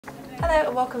Hello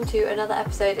and welcome to another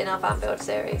episode in our van build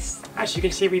series. As you can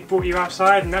see, we brought you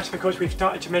outside, and that's because we've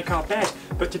started to make our bed.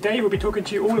 But today we'll be talking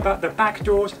to you all about the back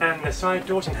doors and the side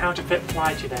doors and how to fit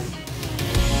ply to them.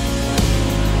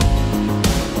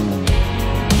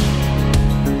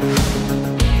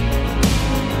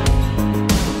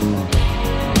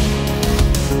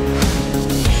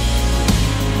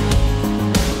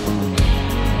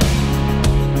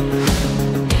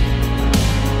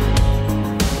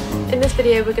 In this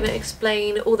video we're going to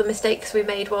explain all the mistakes we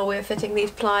made while we were fitting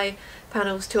these ply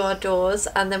panels to our doors,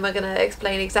 and then we're going to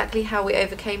explain exactly how we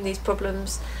overcame these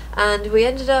problems, and we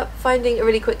ended up finding a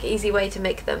really quick, easy way to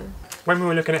make them. When we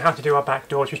were looking at how to do our back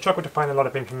doors, we struggled to find a lot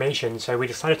of information, so we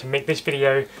decided to make this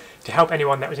video to help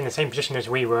anyone that was in the same position as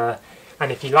we were.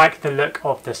 And if you like the look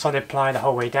of the solid ply the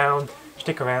whole way down,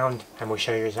 stick around and we'll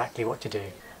show you exactly what to do.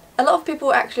 A lot of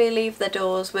people actually leave their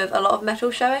doors with a lot of metal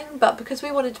showing, but because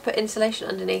we wanted to put insulation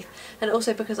underneath, and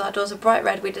also because our doors are bright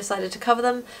red, we decided to cover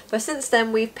them. But since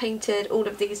then we've painted all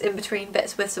of these in-between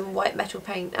bits with some white metal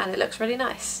paint, and it looks really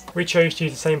nice. We chose to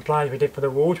use the same ply as we did for the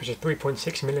walls, which is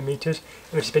 3.6mm,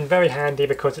 and it's been very handy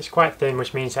because it's quite thin,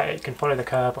 which means that it can follow the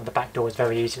curve of the back doors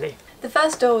very easily. The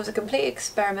first door was a complete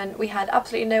experiment. We had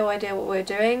absolutely no idea what we were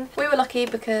doing. We were lucky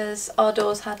because our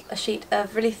doors had a sheet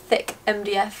of really thick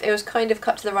MDF. It was kind of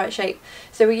cut to the right shape,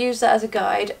 so we used that as a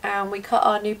guide, and we cut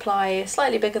our new ply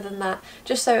slightly bigger than that,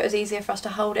 just so it was easier for us to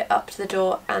hold it up to the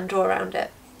door and draw around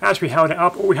it. As we held it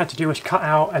up, all we had to do was cut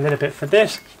out a little bit for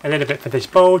this, a little bit for this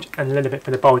bulge, and a little bit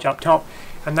for the bulge up top,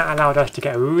 and that allowed us to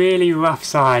get a really rough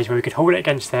size where we could hold it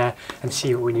against there and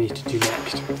see what we needed to do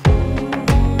next.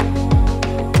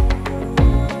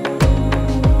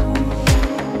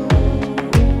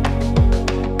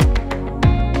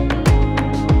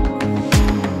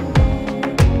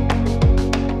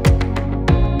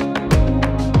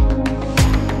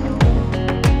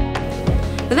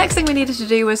 The next thing we needed to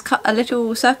do was cut a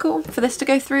little circle for this to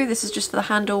go through. This is just for the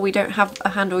handle. We don't have a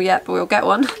handle yet, but we'll get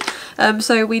one.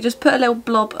 So we just put a little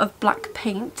blob of black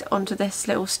paint onto this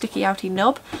little sticky outy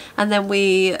knob, and then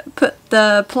we put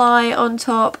the ply on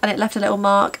top and it left a little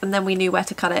mark, and then we knew where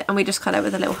to cut it, and we just cut it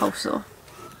with a little hole saw.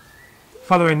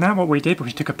 Following that, what we did was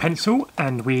we took a pencil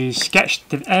and we sketched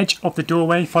the edge of the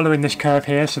doorway following this curve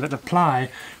here so that the ply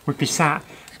would be sat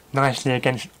nicely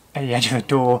against the edge of the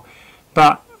door.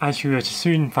 But as you will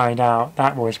soon find out,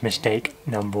 that was mistake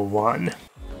number one.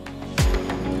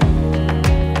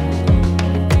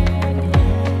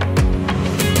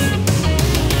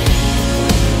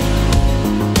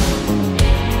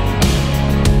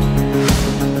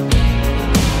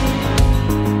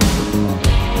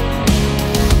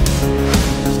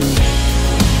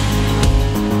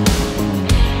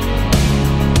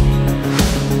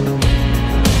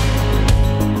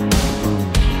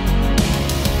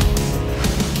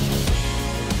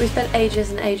 We spent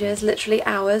ages and ages, literally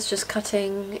hours, just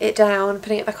cutting it down,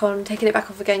 putting it back on, taking it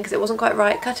back off again because it wasn't quite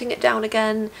right, cutting it down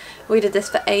again. We did this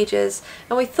for ages,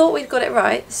 and we thought we'd got it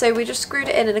right, so we just screwed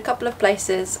it in a couple of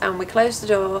places and we closed the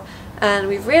door, and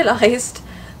we realised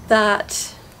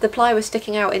that the ply was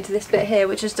sticking out into this bit here,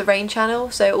 which is the rain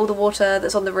channel, so all the water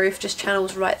that's on the roof just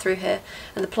channels right through here,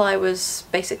 and the ply was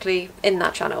basically in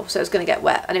that channel, so it was going to get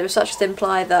wet, and it was such thin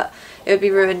ply that it would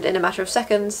be ruined in a matter of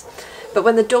seconds. But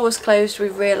when the door was closed, we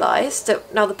realised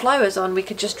that now the ply was on, we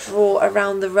could just draw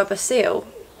around the rubber seal,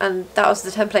 and that was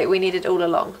the template we needed all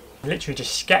along. Literally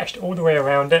just sketched all the way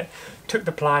around it, took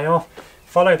the ply off,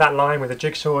 followed that line with a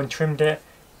jigsaw and trimmed it,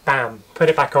 bam, put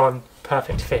it back on,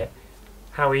 perfect fit.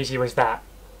 How easy was that?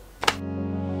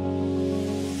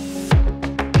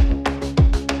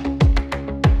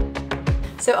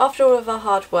 So after all of our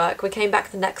hard work, we came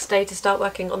back the next day to start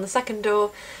working on the second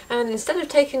door, and instead of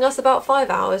taking us about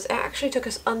 5 hours, it actually took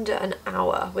us under an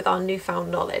hour with our newfound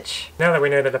knowledge. Now that we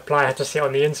know that the ply had to sit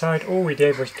on the inside, all we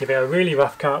did was give it a really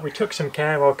rough cut. We took some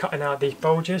care while cutting out these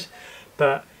bulges,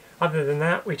 but other than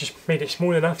that, we just made it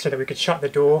small enough so that we could shut the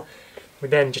door. We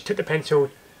then just took the pencil,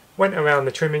 went around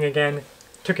the trimming again,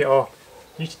 took it off,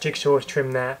 used the jigsaw to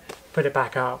trim that, put it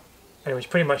back up, and it was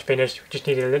pretty much finished. We just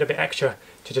needed a little bit extra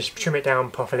to just trim it down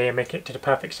properly and make it to the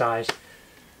perfect size.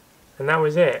 And that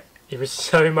was it. It was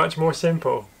so much more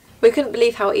simple. We couldn't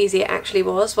believe how easy it actually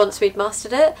was once we'd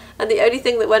mastered it, and the only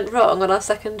thing that went wrong on our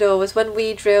second door was when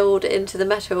we drilled into the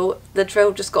metal, the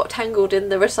drill just got tangled in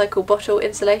the recycled bottle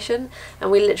insulation and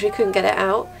we literally couldn't get it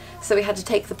out, so we had to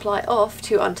take the ply off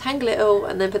to untangle it all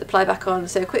and then put the ply back on.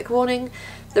 So quick warning,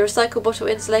 the recycled bottle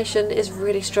insulation is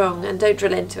really strong and don't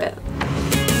drill into it.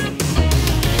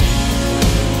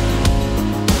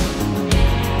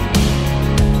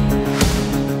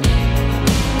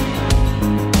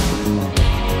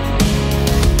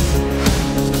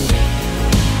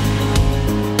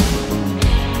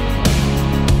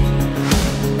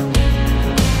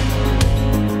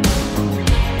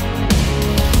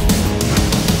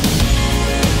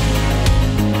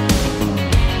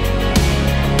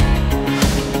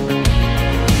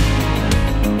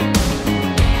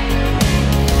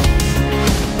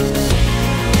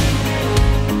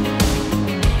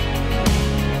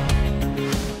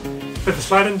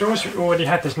 sliding doors, we already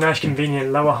had this nice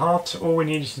convenient lower half, so all we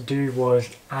needed to do was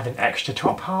add an extra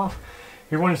top half.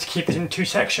 We wanted to keep this in 2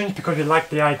 sections because we liked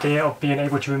the idea of being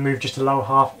able to remove just the lower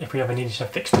half if we ever needed to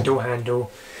fix the door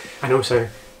handle, and also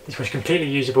this was completely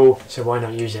usable, so why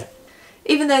not use it?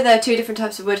 Even though there are 2 different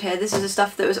types of wood here, this is the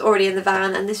stuff that was already in the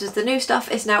van and this is the new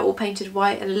stuff. It's now all painted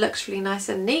white and it looks really nice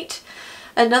and neat.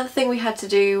 Another thing we had to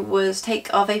do was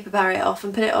take our vapour barrier off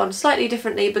and put it on slightly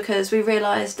differently because we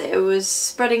realised it was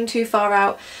spreading too far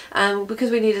out, and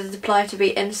because we needed the ply to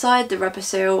be inside the rubber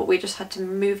seal, we just had to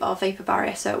move our vapour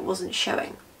barrier so it wasn't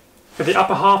showing. For the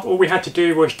upper half, all we had to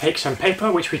do was take some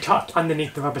paper, which we tucked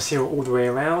underneath the rubber seal all the way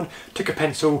around, took a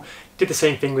pencil, did the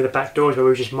same thing with the back doors where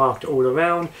we just marked it all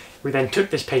around. We then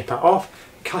took this paper off,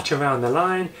 cut around the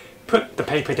line, put the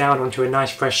paper down onto a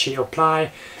nice fresh sheet of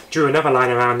ply, drew another line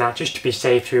around that just to be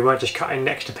safe so we weren't just cutting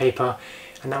next to paper,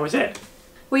 and that was it.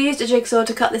 We used a jigsaw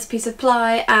to cut this piece of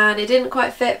ply and it didn't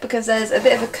quite fit because there's a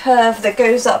bit of a curve that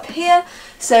goes up here,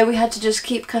 so we had to just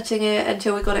keep cutting it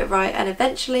until we got it right, and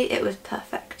eventually it was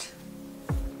perfect.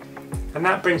 And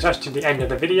that brings us to the end of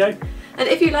the video. And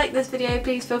if you like this video,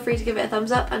 please feel free to give it a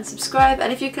thumbs up and subscribe,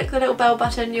 and if you click the little bell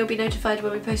button you'll be notified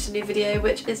when we post a new video,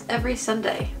 which is every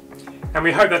Sunday. And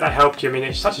we hope that that helped you. I mean,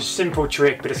 it's such a simple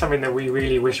trick, but it's something that we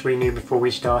really wish we knew before we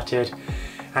started.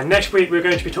 And next week we're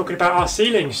going to be talking about our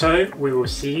ceiling, so we will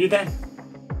see you then.